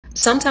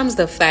Sometimes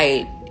the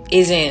fight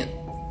isn't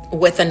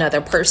with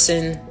another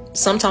person.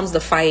 Sometimes the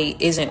fight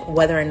isn't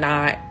whether or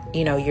not,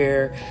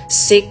 you're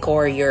sick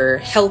or you're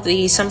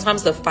healthy.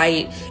 Sometimes the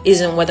fight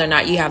isn't whether or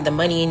not you have the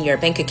money in your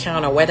bank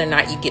account or whether or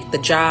not you get the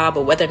job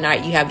or whether or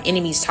not you have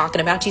enemies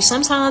talking about you.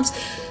 Sometimes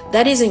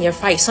that isn't your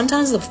fight.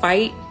 Sometimes the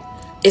fight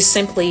is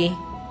simply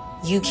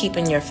you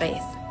keeping your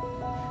faith.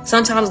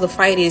 Sometimes the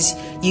fight is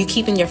you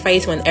keeping your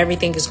faith when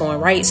everything is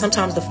going right.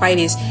 Sometimes the fight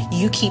is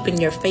you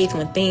keeping your faith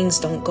when things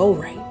don't go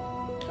right.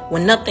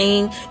 When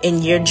nothing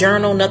in your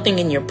journal, nothing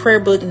in your prayer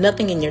book,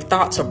 nothing in your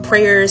thoughts or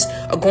prayers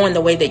are going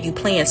the way that you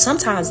plan.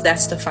 Sometimes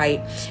that's the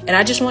fight. And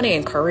I just want to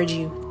encourage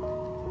you,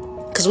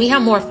 because we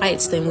have more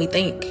fights than we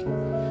think.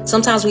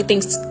 Sometimes we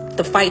think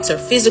the fights are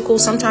physical.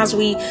 Sometimes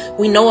we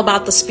know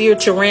about the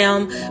spiritual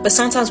realm, but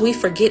sometimes we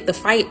forget the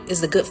fight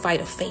is the good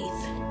fight of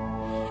faith.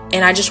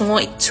 And I just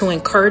want to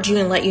encourage you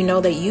and let you know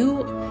that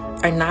you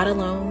are not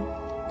alone.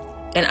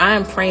 And I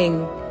am praying,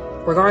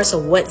 regardless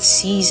of what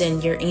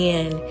season you're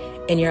in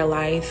your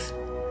life,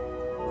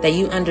 that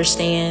you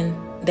understand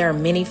there are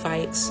many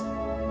fights,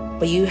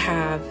 but you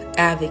have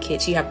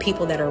advocates, you have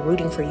people that are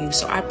rooting for you.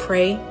 So I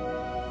pray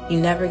you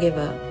never give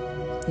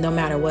up, no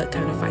matter what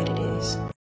kind of fight it is.